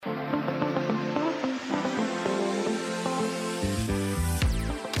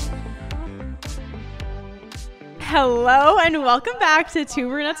Hello and welcome back to Two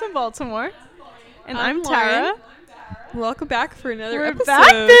Brunettes in Baltimore. And I'm Tara. Lauren. Welcome back for another episode.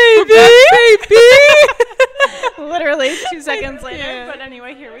 Back, baby! We're back, baby! Literally 2 seconds later. Yeah. But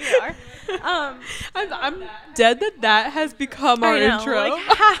anyway, here we are. I'm dead that has become our intro. Like,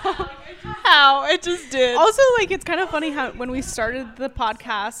 how? How? It just did. Also, like, it's kind of funny how when we started the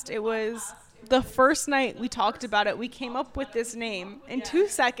podcast, it was the first night we talked about it. We came up with this name in 2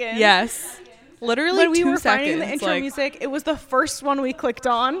 seconds. Yes. Literally when we 2 were seconds. finding the intro like, music, it was the first one we clicked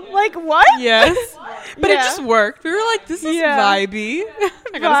on. Like, what? Yes. But it Yeah. just worked. We were like, this is vibey.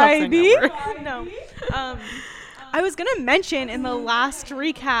 I gotta stop saying that word. No. I was gonna mention in the last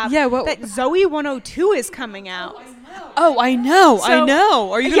recap that Zoe 102 is coming out. Oh, I know.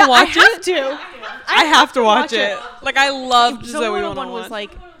 Are you gonna watch it? I have to watch it. Like, I loved Zoe 101. Was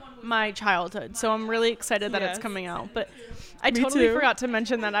like my childhood, so I'm really excited that it's coming out. But I Me totally too. forgot to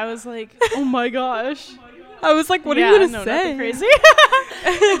mention that. I was like, oh my gosh. I was like, what are you gonna say? Nothing crazy.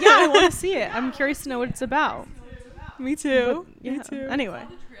 Yeah, I want to see it. I'm curious to know what it's about. Me too. But, yeah. Me too. Anyway.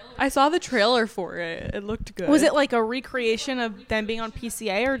 I saw the trailer for it. It looked good. Was it like a recreation of them being on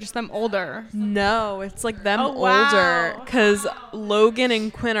PCA or just them older? No, it's like them wow. older because Logan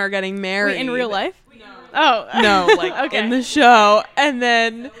and Quinn are getting married. Wait, in real life? No. Oh. No, like in the show. And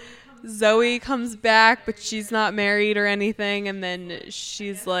then Zoe comes back, but she's not married or anything. And then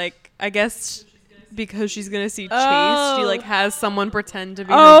she's like, I guess because she's going to see Chase, she like has someone pretend to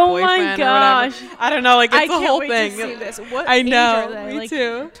be her boyfriend or whatever. I don't know. Like, it's the whole thing. I can't wait to see this. What I age know. are they? Me like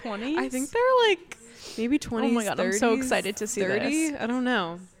too. 20s? I think they're like maybe 20s, Oh my God, 30s, I'm so excited to see 30. this. I don't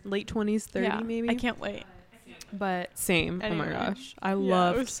know. Late 20s, 30 yeah, maybe. I can't wait. But same. Anyway. Oh my gosh. I it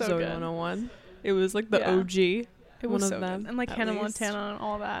loved was so Zoe good. 101. It was like the Yeah. OG. It one was of so them. good. And like at Hannah least. Montana and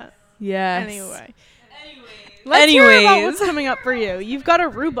all that. Yes. Anyway. Let's hear about what's coming up for you. You've got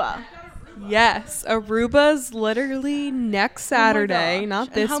Aruba. Yes. Aruba's literally next Saturday. gosh. Not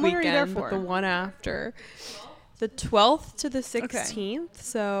And this how long are you there weekend, but for? the one after. The 12th to the 16th.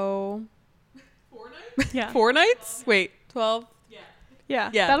 So Yeah. 4 nights? Wait, 12? Yeah.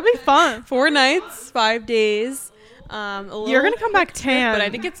 Yeah. That'll be fun. 4 nights, 5 days. You're going to come back tan. But I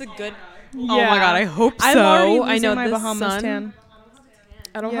think it's a good. Yeah. Oh my God, I hope so. I'm already I losing know my the Bahamas sun. tan.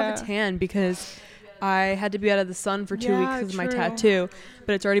 I don't have a tan because I had to be out of the sun for 2 weeks Yeah, because of my true. tattoo,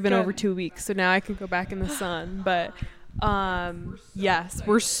 but it's already been Good. over 2 weeks, so now I can go back in the sun. But yes,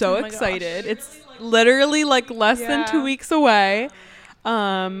 we're so Oh my excited. gosh. It's literally like less than 2 Yeah. weeks away.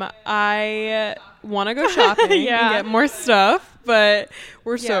 I want to go shopping and get more stuff, but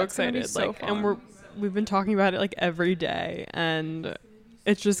we're so Yeah, it's gonna be excited. so Like, fun. and we've been talking about it like every day, and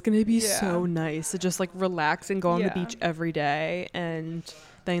it's just gonna be so nice to just like relax and go on the beach every day, and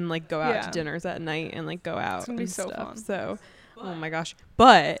then like go out to dinners at night and like go out It's gonna be and so stuff. fun. So, oh my gosh!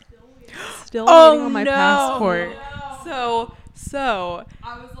 But still waiting on my passport. So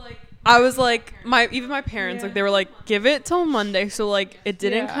I was like my parents like they were like, give it till Monday. So like it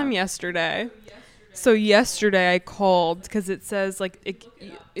didn't come yesterday. So yesterday I called because it says like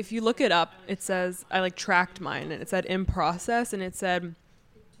if you look it up, it says I like tracked mine and it said in process, and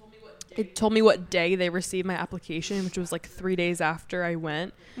it told me what day they received my application, which was like 3 days after I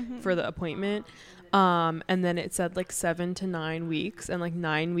went for the appointment. And then it said like 7 to 9 weeks, and like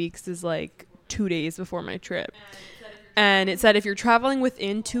 9 weeks is like 2 days before my trip. And it said if you're traveling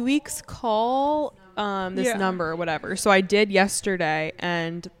within 2 weeks, call this number or whatever. So I did yesterday,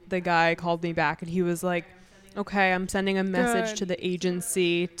 and the guy called me back, and he was like, okay, I'm sending a message to the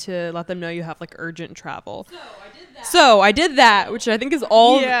agency to let them know you have like urgent travel. So I did that, which I think is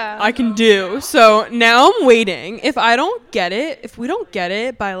all I can do. So now I'm waiting. If we don't get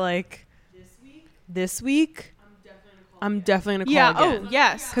it by like this week, I'm definitely gonna call again. Oh,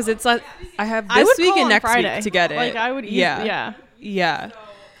 yes. Because it's like I have this week and next Friday. week to get it. Like I would Yeah.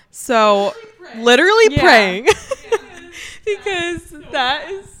 So literally praying because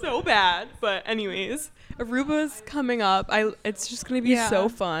that is so bad. But anyways, Aruba's coming up. It's just gonna be so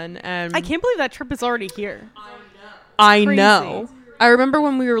fun, and I can't believe that trip is already here. I Crazy. know. I remember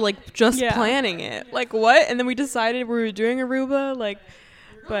when we were like just planning it. Like what? And then we decided we were doing Aruba. Like,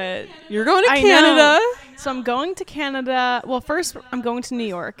 but you're going to Canada. So I'm going to Canada. Well, first I'm going to New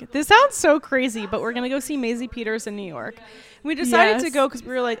York. This sounds so crazy, but we're gonna go see Maisie Peters in New York. We decided to go because we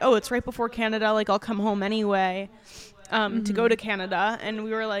were like, oh, it's right before Canada. Like I'll come home anyway to go to Canada, and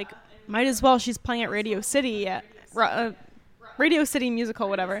we were like, might as well. She's playing at Radio City Radio City Musical,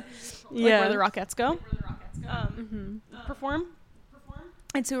 whatever. Like where the Rockettes go. Perform.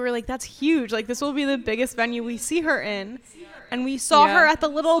 And so we were like, that's huge. Like, this will be the biggest venue we see her in. And we saw her at the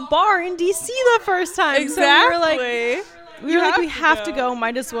little bar in D.C. the first time. Exactly. So we were like, we have to go.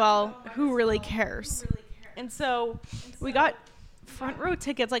 Might as well. Who really cares? And so we got front row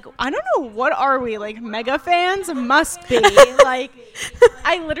tickets. Like, I don't know, what are we, like, mega fans? Must be. Like,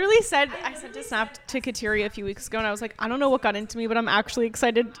 I literally sent a snap to Kateri a few weeks ago, and I was like, I don't know what got into me, but I'm actually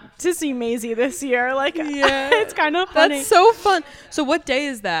excited to see Maisie this year. Like, it's kind of funny. That's so fun. So what day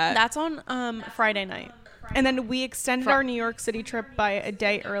is that? That's on Friday night. And then we extended our New York City trip by a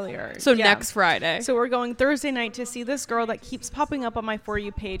day earlier. So next Friday. So we're going Thursday night to see this girl that keeps popping up on my For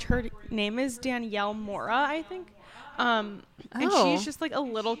You page. Her name is Danielle Mora, I think. And she's just like a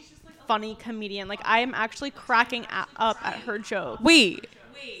little funny comedian. Like, I am actually cracking up at her jokes. Wait.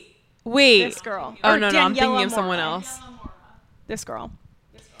 This girl. Oh, no, I'm thinking of someone else. This girl.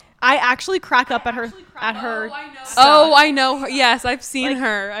 I actually crack up at her stuff. Oh, I know her. Yes, I've seen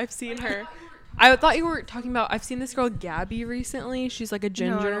her. I thought you were talking about, I've seen this girl Gabby recently. She's like a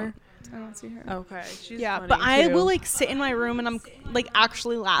ginger. No, I don't see her. Okay. She's funny but I will like sit in my room and I'm like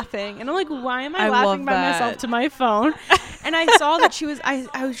actually laughing. And I'm like, why am I laughing by myself to my phone? And I saw that she was,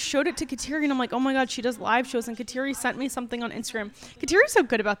 I showed it to Kateri and I'm like, oh my God, she does live shows. And Kateri sent me something on Instagram. Kateri's so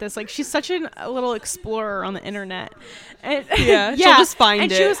good about this. Like, she's such a little explorer on the internet. And she'll just find it.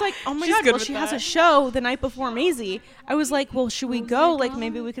 And she was like, oh my God, well, she has a show the night before Maisie. I was like, well, should we go? Like,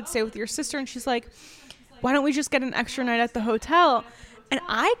 maybe we could stay with your sister. And she's like, why don't we just get an extra night at the hotel? And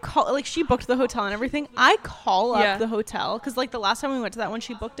I call, like, she booked the hotel and everything. I call up the hotel because, like, the last time we went to that one,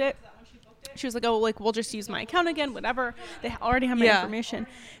 she booked it. She was like, oh, like, we'll just use my account again, whatever. They already have my information.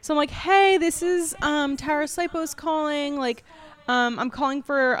 So I'm like, hey, this is Tarah Slipo's calling. Like, I'm calling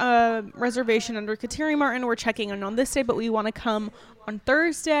for a reservation under Kateri Martin. We're checking in on this day, but we want to come on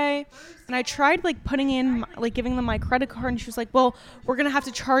Thursday. And I tried, like, putting in, like, giving them my credit card. And she was like, well, we're going to have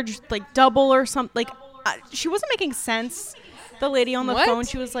to charge, like, double or something. Like, she wasn't making sense. The lady on the phone,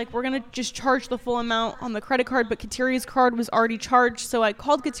 she was like, we're going to just charge the full amount on the credit card, but Kateri's card was already charged. So I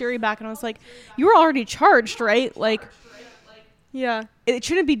called Kateri back and I was like, you were already charged, right? Like, it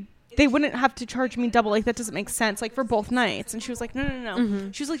shouldn't be, they wouldn't have to charge me double. Like, that doesn't make sense, like, for both nights. And she was like, no.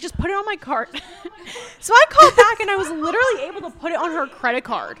 Mm-hmm. She was like, just put it on my card. So I called back and I was literally able to put it on her credit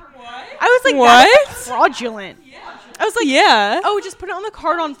card. I was like, what? That's fraudulent. I was like, oh, just put it on the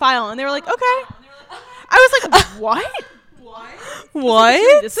card on file. And they were like, okay. I was like, what?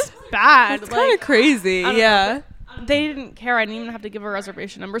 What? This is bad. It's kind of crazy. Yeah. They didn't care. I didn't even have to give a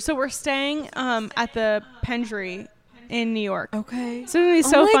reservation number. So we're staying at the Pendry in New York. Okay. So it's going to be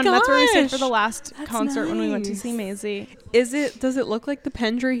so fun. Gosh. That's where we stayed for the last concert when we went to see Maisie. Does it look like the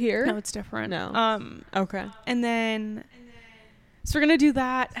Pendry here? No, it's different. No. Okay. And then, so we're going to do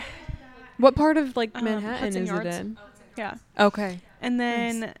that. What part of, like, Manhattan is it in? Yeah. Okay. And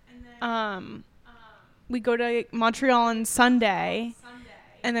then, we go to Montreal on Sunday,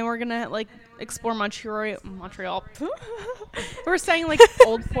 and then we're gonna like explore Montreal. We're staying like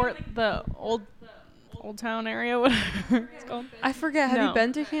Old Port, the old town area, whatever it's called. I forget. Have you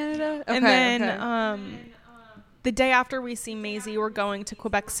been to Canada? Okay, and then the day after we see Maisie, we're going to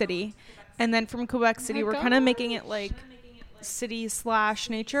Quebec City, and then from Quebec City, we're kind of making it like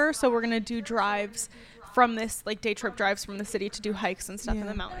city/nature. So we're gonna do drives from this, like, day trip drives from the city to do hikes and stuff in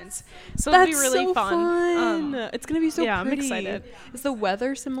the mountains. So it'll be really fun. It's going to be so pretty. I'm excited. Is the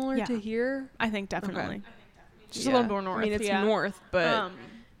weather similar to here? I think definitely. Okay. Just a little more north. I mean, it's north, but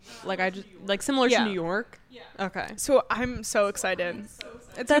like, I just, like, similar to New York. Yeah. Okay. So I'm so excited.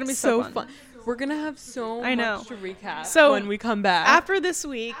 It's going to be so fun. We're going to have so much to recap when we come back. After this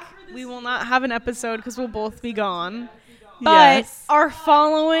week, we will not have an episode because we'll both be gone. But our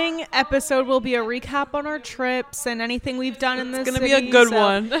following episode will be a recap on our trips and anything we've done in this city. It's going to be a good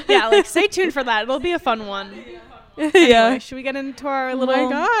one. Yeah, like, stay tuned for that. It'll be a fun one. Anyway, should we get into our little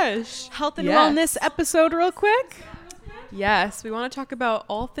health and wellness episode real quick? Yes, we want to talk about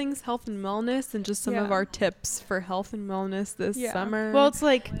all things health and wellness and just some of our tips for health and wellness this summer. Well, it's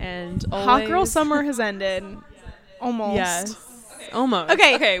like hot girl summer has ended. Almost. Yes. Almost.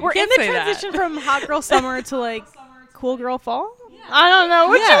 Okay, we're in the transition from hot girl summer to like cool girl fall. I don't know.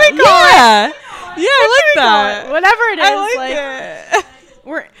 What should we call it? Yeah, I like that. Whatever it is. I like it.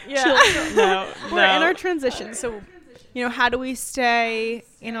 We're we're in our transition. So, you know, how do we stay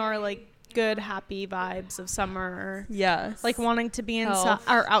in our like good happy vibes of summer? Yes. Like wanting to be inside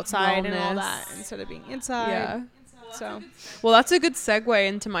or outside and all that instead of being inside. Yeah. So, well, that's a good segue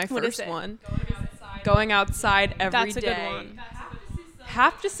into my first one. Going outside every day. That's a good one.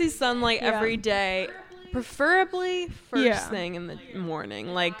 Have to see sunlight every day. Preferably first thing in the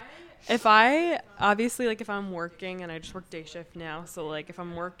morning. Like, if I'm working, and I just work day shift now, so, like, if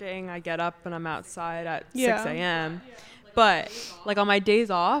I'm working, I get up and I'm outside at 6 a.m. But, like, on my days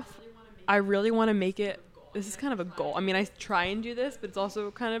off, I really want to make it this is kind of a goal. I mean, I try and do this, but it's also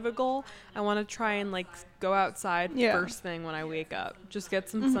kind of a goal. I want to try and like go outside first thing when I wake up. Just get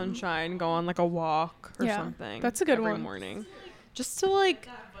some sunshine, go on like a walk or something. That's a good every one. morning. Just to like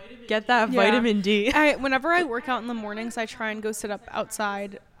get that vitamin D. Whenever I work out in the mornings, I try and go sit up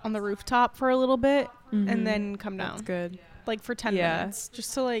outside on the rooftop for a little bit and then come down. That's good. Like for 10 minutes.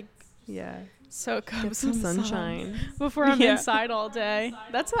 Just to like soak up get some sunshine before I'm inside all day.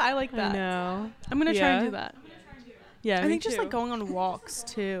 That's what I like that. I know. I'm going to try and do that. Yeah, I think just like going on walks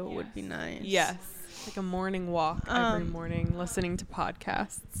too would be nice. Yes. Like a morning walk every morning, listening to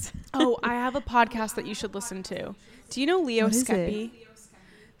podcasts. Oh, I have a podcast that you should listen to. Do you know Leo Skeppy?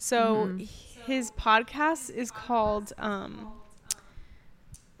 So his podcast is called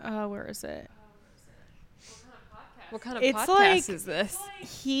where is it? What kind of podcast is this?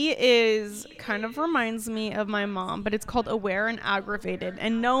 He is kind of reminds me of my mom, but it's called Aware and Aggravated.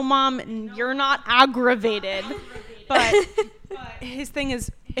 And no, Mom, you're not aggravated. But his thing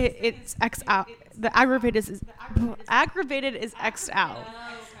is it's X out. The aggravated is X'd out.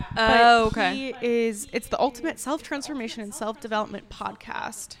 Oh, okay. It's the ultimate self-transformation and self-development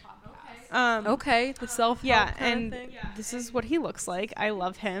podcast. Okay, the self-help and this is what he looks like. I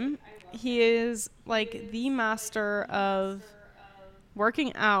love him. He is like the master of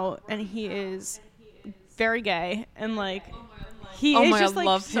working out, and he is very gay, and like he is just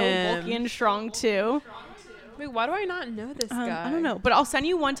like so bulky and strong too. Wait, why do I not know this guy? I don't know, but I'll send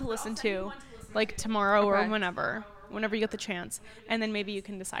you one to listen to, like tomorrow or whenever you get the chance, and then maybe you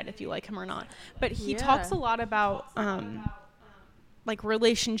can decide if you like him or not. But he talks a lot about like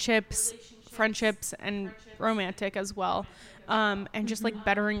relationships, friendships, and romantic as well. And just like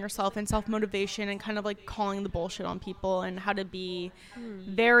bettering yourself and self-motivation and kind of like calling the bullshit on people and how to be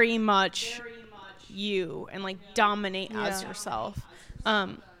very much you and like dominate as yourself.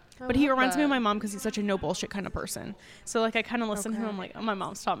 But he reminds me of my mom because he's such a no bullshit kind of person. So like I kind of listen to him. I'm like, oh, my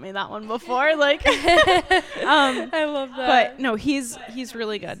mom's taught me that one before. Like, I love that. But no, he's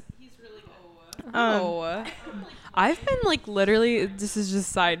really good. I've been like literally, this is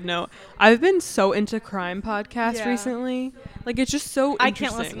just side note, I've been so into crime podcasts recently. Like it's just so interesting. I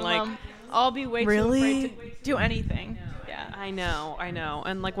can't listen to them. I'll be way too afraid to do anything. Yeah. I know.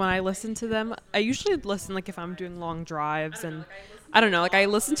 And like when I listen to them, I usually listen like if I'm doing long drives, and I don't know, like I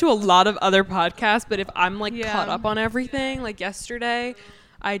listen to a lot of other podcasts, but if I'm like caught up on everything, like yesterday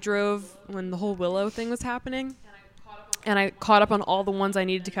I drove when the whole Willow thing was happening. And I caught up on all the ones I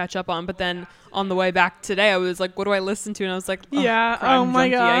needed to catch up on. But then on the way back today, I was like, what do I listen to? And I was like, oh my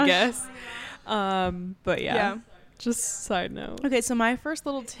gosh, I guess. But yeah, just side note. Okay, so my first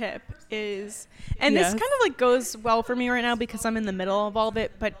little tip is, and this kind of like goes well for me right now because I'm in the middle of all of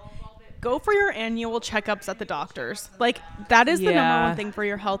it, but go for your annual checkups at the doctor's. Like that is the number one thing for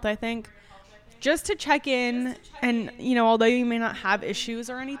your health, I think. Just to check in, and you know, although you may not have issues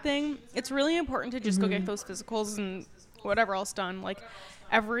or anything, it's really important to just go get those physicals and whatever else done. Like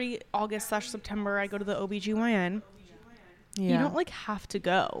every August/September I go to the OBGYN. You don't like have to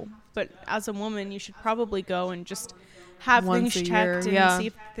go, but as a woman you should probably go and just have things checked and see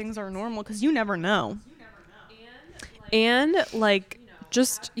if things are normal, because you never know. And like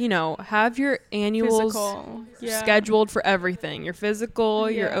just, you know, have your annuals scheduled for everything. Your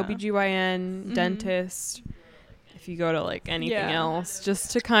physical, your OBGYN, dentist, if you go to like anything else,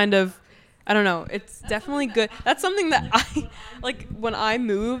 just to kind of, I don't know, it's definitely good. That's something that I, like, when I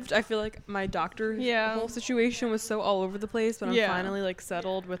moved, I feel like my doctor whole situation was so all over the place, but I'm finally, like,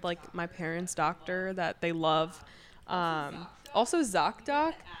 settled with, like, my parents' doctor that they love. Also,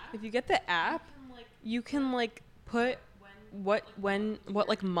 ZocDoc, if you get the app, you can, like, put what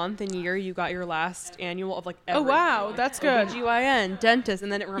like month and year you got your last annual of like everything. Oh wow, that's good. OBGYN, dentist, and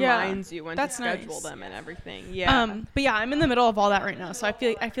then it reminds you when to schedule them and everything. Yeah. But yeah, I'm in the middle of all that right now, so I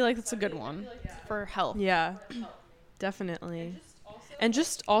feel like it's a good one for health. Yeah. Definitely. And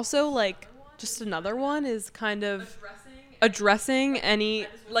just also like just another one is kind of addressing any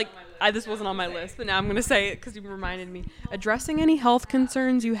like this wasn't on my list, but now I'm going to say it because you reminded me. Addressing any health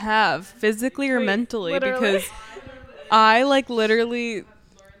concerns you have physically or mentally, because I like literally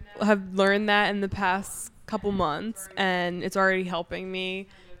have learned that in the past couple months, and it's already helping me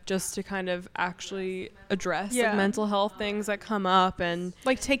just to kind of actually address like mental health things that come up and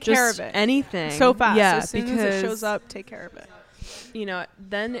like take care of it. Anything so fast. As soon as it shows up, take care of it. You know,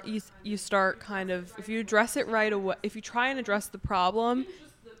 then you start kind of, if you address it right away, if you try and address the problem,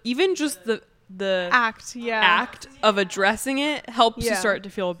 even just the act of addressing it helps you start to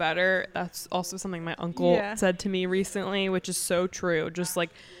feel better. That's also something my uncle said to me recently, which is so true. Just like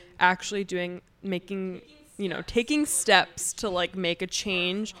actually making taking steps to like make a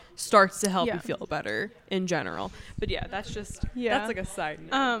change starts to help you feel better in general. But yeah, that's like a side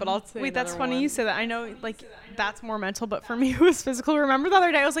note. But I'll say wait, that's funny you say that. I know like that's more mental, but for me it was physical. Remember the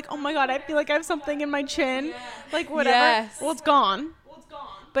other day I was like, oh my god, I feel like I have something in my chin, like whatever. Yes. Well, it's gone.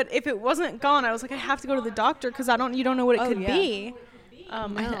 But if it wasn't gone, I was like, I have to go to the doctor because you don't know what it could be. No.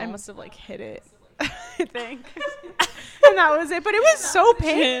 I must have like hit it, I think, and that was it. But it was so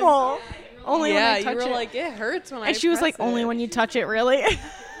painful. Only when I touch you were it. like, it hurts when I. And she was like, only when you touch it, really. No,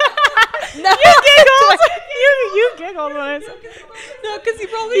 you giggled when I said. No, because you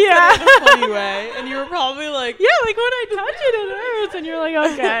probably said it in a funny way, and you were probably like, yeah, like when I touch it, it hurts, and you're like,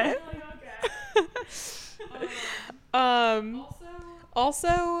 okay.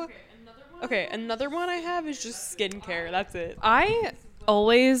 Also, okay, another one I have is just skincare. That's it. I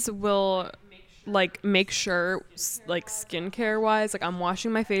always will like make sure like skincare wise, like I'm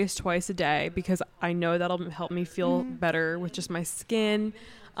washing my face twice a day because I know that'll help me feel better with just my skin.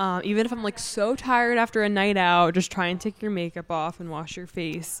 Even if I'm like so tired after a night out, just try and take your makeup off and wash your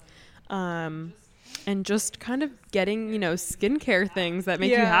face. And just kind of getting, skincare things that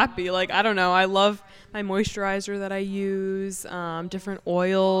make you happy. Like, I don't know. I love my moisturizer that I use, different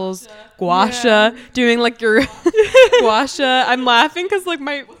oils, gua sha, doing like your gua sha. I'm laughing because like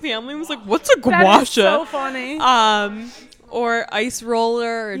my family was like, what's a gua sha? That is so funny. Or ice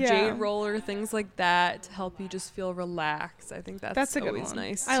roller or jade roller, things like that to help you just feel relaxed. I think that's a good always one.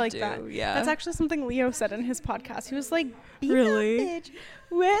 nice I like to that. do. Yeah. That's actually something Leo said in his podcast. He was like, be really? a bitch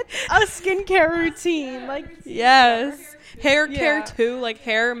with a skincare routine. Like, yes. Hair care too, like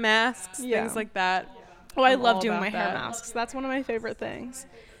hair masks, things like that. Oh, I love doing my hair masks. That's one of my favorite things.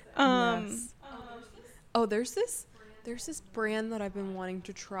 Yes. Oh, there's this brand that I've been wanting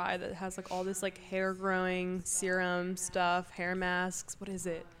to try that has like all this like hair growing serum stuff, hair masks. What is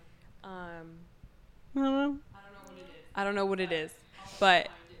it? I don't know. I don't know what it is, but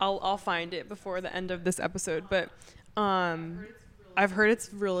I'll find it before the end of this episode. But I've heard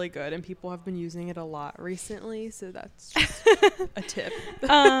it's really good and people have been using it a lot recently, so that's just a tip.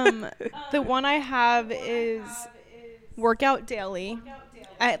 The one I have is workout daily.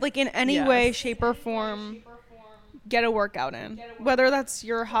 Like in any way, shape, or form, get a workout in. Whether that's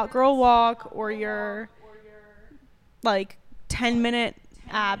your hot girl walk or your like 10-minute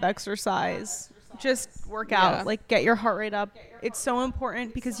ab exercise, just work out. Like get your heart rate up. It's so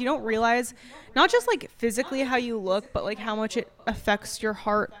important because you don't realize not just like physically how you look, but like how much it affects your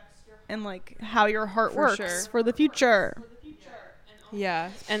heart and like how your heart works for the future. Yeah.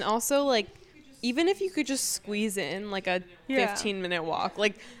 And also like even if you could just squeeze in like a 15-minute walk,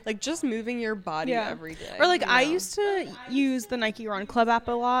 like just moving your body every day. Or like I used to use the Nike Run Club app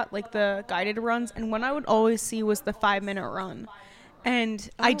a lot, like the guided runs, and what I would always see was the 5-minute run. And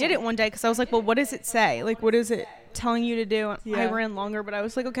I did it one day because I was like, well, what does it say? Like, what is it telling you to do? I ran longer, but I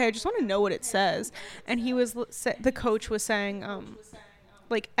was like, okay, I just want to know what it says. And the coach was saying,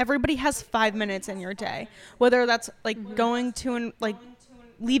 like, everybody has 5 minutes in your day, whether that's like going to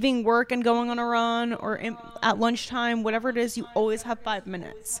leaving work and going on a run or at lunchtime, whatever it is, you always have 5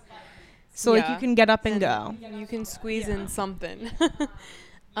 minutes. So like you can get up and go. You can squeeze in something.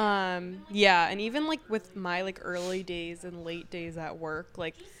 And even like with my like early days and late days at work,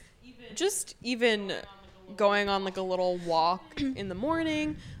 like just even going on like a little walk in the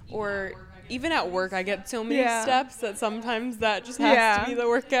morning, or even at work I get so many steps that sometimes that just has to be the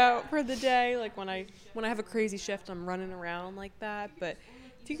workout for the day. Like when I have a crazy shift, I'm running around like that. But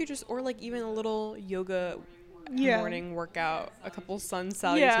if you could just, or like even a little yoga morning workout, a couple sun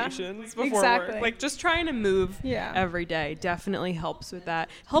salutations before work. Like just trying to move every day definitely helps with that.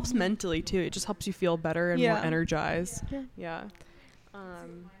 Helps mentally too. It just helps you feel better and more energized. Yeah.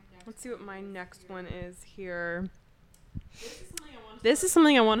 Let's see what my next one is here. This is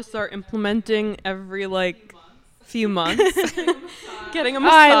something I want to start implementing every like few months. Getting a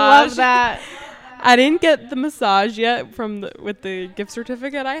massage. I love that. I didn't get the massage yet with the gift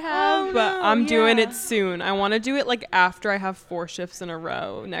certificate I have, but I'm doing it soon. I want to do it like after I have 4 shifts in a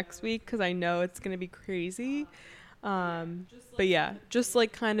row next week because I know it's going to be crazy. But yeah, just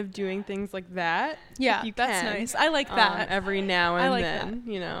like kind of doing things like that. Yeah, that's nice. I like that. Every now and then,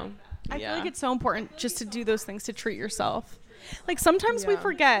 you know. I feel like it's so important just to do those things to treat yourself. Like sometimes we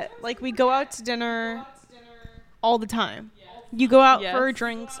forget, like we go out to dinner all the time. You go out for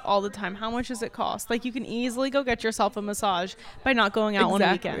drinks all the time. How much does it cost? Like you can easily go get yourself a massage by not going out one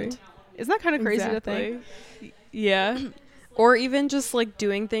weekend. Isn't that kind of crazy to think? Yeah. Or even just like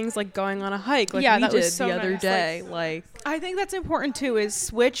doing things like going on a hike like we did the other day. Like I think that's important too, is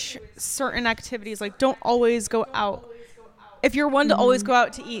switch certain activities. Like don't always go out if you're one to always go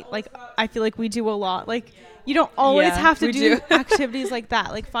out to eat, like I feel like we do a lot. Like you don't always have to do activities like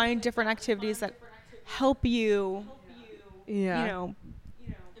that. Like find different activities that help you. You know,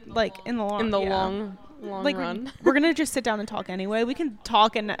 like in the long like run. We're gonna just sit down and talk anyway. We can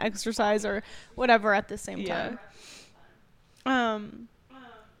talk and exercise or whatever at the same time.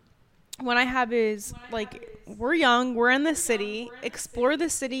 What I have is like, we're young, we're in the city, explore the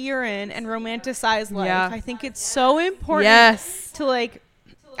city you're in and romanticize life. I think it's so important to like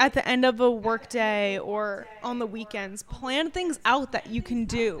at the end of a work day or on the weekends, plan things out that you can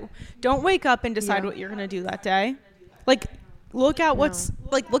do. Don't wake up and decide what you're going to do that day. Like look at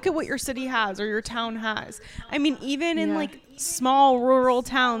look at what your city has or your town has. I mean, even in like small rural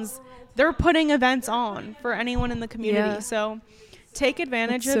towns, they're putting events on for anyone in the community. So take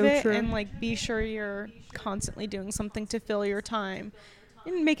advantage of it and like be sure you're constantly doing something to fill your time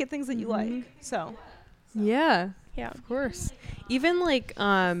and make it things that you like. So of course. Even like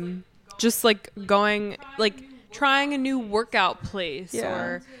just like going like trying a new workout place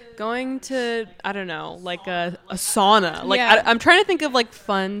or going to I don't know, like a sauna. Like I'm trying to think of like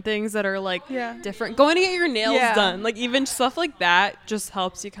fun things that are like different. Going to get your nails done, like even stuff like that just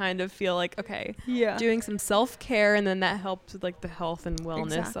helps you kind of feel like doing some self-care, and then that helps with like the health and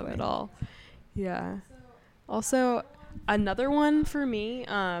wellness of it all. Also another one for me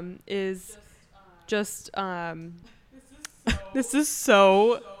is just this is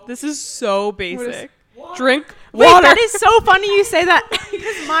so basic. Drink water. Wait, that is so funny you say that.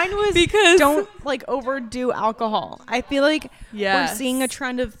 Because mine was don't like overdo alcohol. I feel like we're seeing a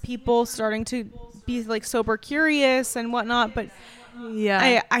trend of people starting to be like sober curious and whatnot, but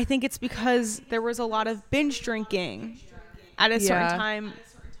I think it's because there was a lot of binge drinking at a certain time,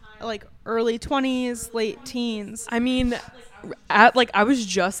 like early 20s, late teens. I mean, I was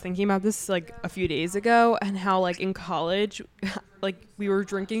just thinking about this like a few days ago, and how like in college like we were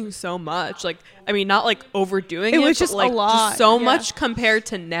drinking so much, like I mean not like overdoing it was just like a lot. just so much compared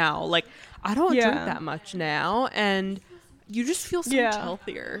to now. Like I don't drink that much now, and you just feel so much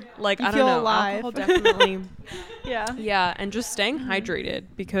healthier. Like you I don't feel know, alive. alcohol definitely and just staying hydrated,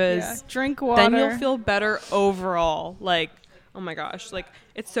 because drink water, then you'll feel better overall. Like oh my gosh, like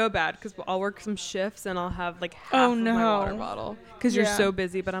it's so bad because I'll work some shifts and I'll have like half of my water bottle because you're so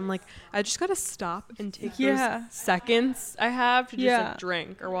busy. But I'm like, I just gotta stop and take those seconds I have to just like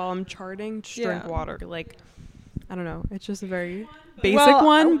drink, or while I'm charting, just drink water. Like I don't know, it's just a very basic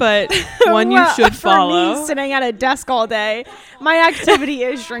one, but one you should follow. For me, sitting at a desk all day, my activity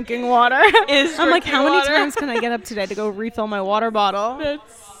is drinking water. I'm like, how many times can I get up today to go refill my water bottle?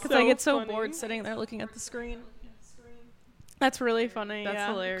 Because I get so bored sitting there looking at the screen. That's really funny.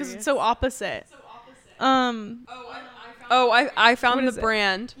 That's hilarious. Because it's so opposite. I found the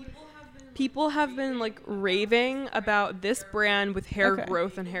brand. People have been like raving about this brand with hair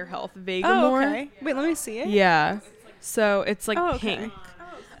growth and hair health. Vegamore. Oh, okay. Wait, let me see it. Yeah. So it's like pink.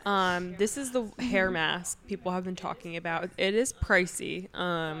 This is the hair mask people have been talking about. It is pricey.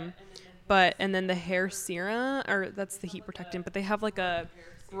 And then the hair serum, or that's the heat protectant, but they have like a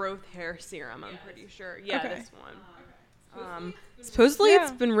growth hair serum, I'm pretty sure. This one. Supposedly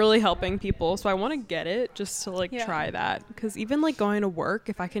it's been really helping people, so I want to get it just to like try that, because even like going to work,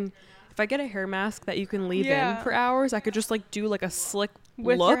 if I get a hair mask that you can leave in for hours, I could just like do like a slick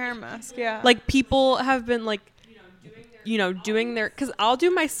with look. Your hair mask. Like people have been like, you know, doing their, because I'll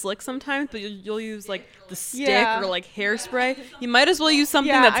do my slick sometimes, but you'll use like the stick or like hairspray. You might as well use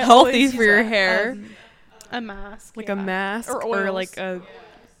something that's healthy for your hair. A mask, like a mask or like a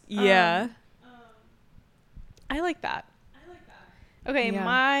I like that. Okay,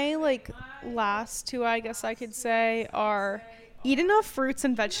 my like last two, I guess I could say, are eat enough fruits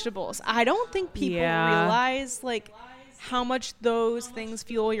and vegetables. I don't think people realize like how much those things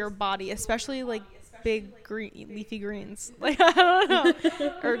fuel your body, especially like big green leafy greens. Like I don't know,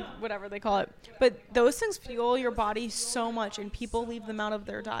 or whatever they call it. But those things fuel your body so much, and people leave them out of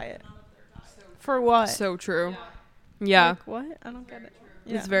their diet. For what? So true. Yeah. Like, what? I don't get it.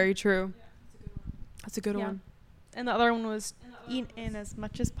 Yeah. It's very true. That's a good one. And the other one was eat in as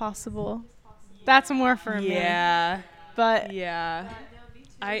much as possible. That's more for me. Yeah. But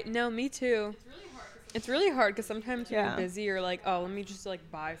me too. It's really hard because sometimes when you're busy, you're like, oh, let me just like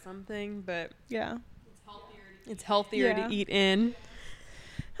buy something, but it's healthier to eat in.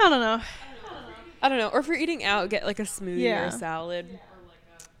 I don't know. Or if you're eating out, get like a smoothie or a salad,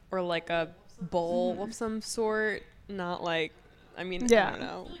 or like a bowl of some sort. Not like, I mean, I don't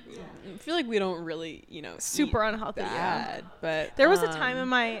know. I feel like we don't really, super unhealthy. Bad, but there was a time in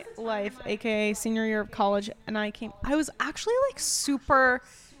my life, aka senior year of college, and I was actually like super.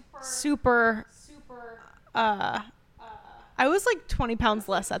 I I was like 20 pounds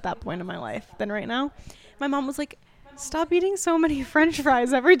less at that point in my life than right now. My mom was like, stop eating so many French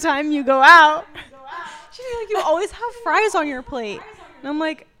fries every time you go out. She's like, you always have fries on your plate. And I'm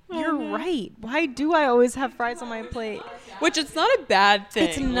like, you're right. Why do I always have fries on my plate? Which it's not a bad thing.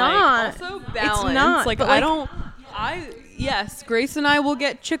 It's not. Also balance. It's not. Like, yes, Grace and I will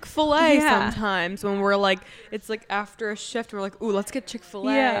get Chick-fil-A sometimes when we're like, it's like after a shift, we're like, ooh, let's get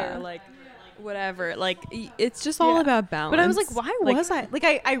Chick-fil-A or like whatever. Like, it's just all about balance. But I was like, why was I? Like,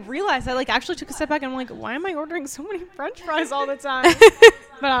 I realized I like actually took a step back and I'm like, why am I ordering so many French fries all the time?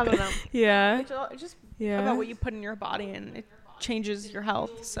 But I don't know. Yeah. It's just about what you put in your body, and it changes your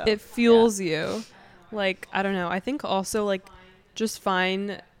health. So it fuels you. Like, I don't know. I think also like just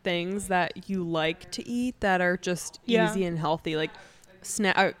find things that you like to eat that are just easy and healthy. Like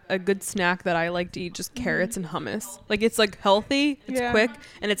a good snack that I like to eat, just carrots and hummus. Like, it's like healthy, it's quick,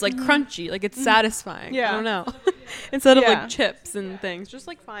 and it's like crunchy. Like, it's satisfying. I don't know. Instead of like chips and things, just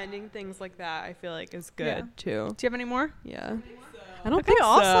like finding things like that, I feel like is good too. Do you have any more? Yeah. I don't think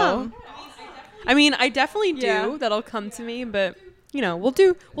so. I mean, I definitely do. That'll come to me, but you know, we'll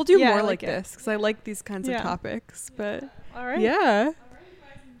do more like this because I like these kinds of topics. But all right. Yeah.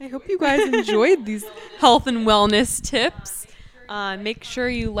 I hope you guys enjoyed these health and wellness tips. Make sure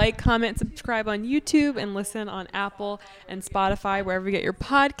you like, comment, subscribe on YouTube, and listen on Apple and Spotify, wherever you get your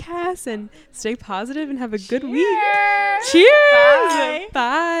podcasts. And stay positive and have a good week. Cheers! Bye.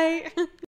 Bye.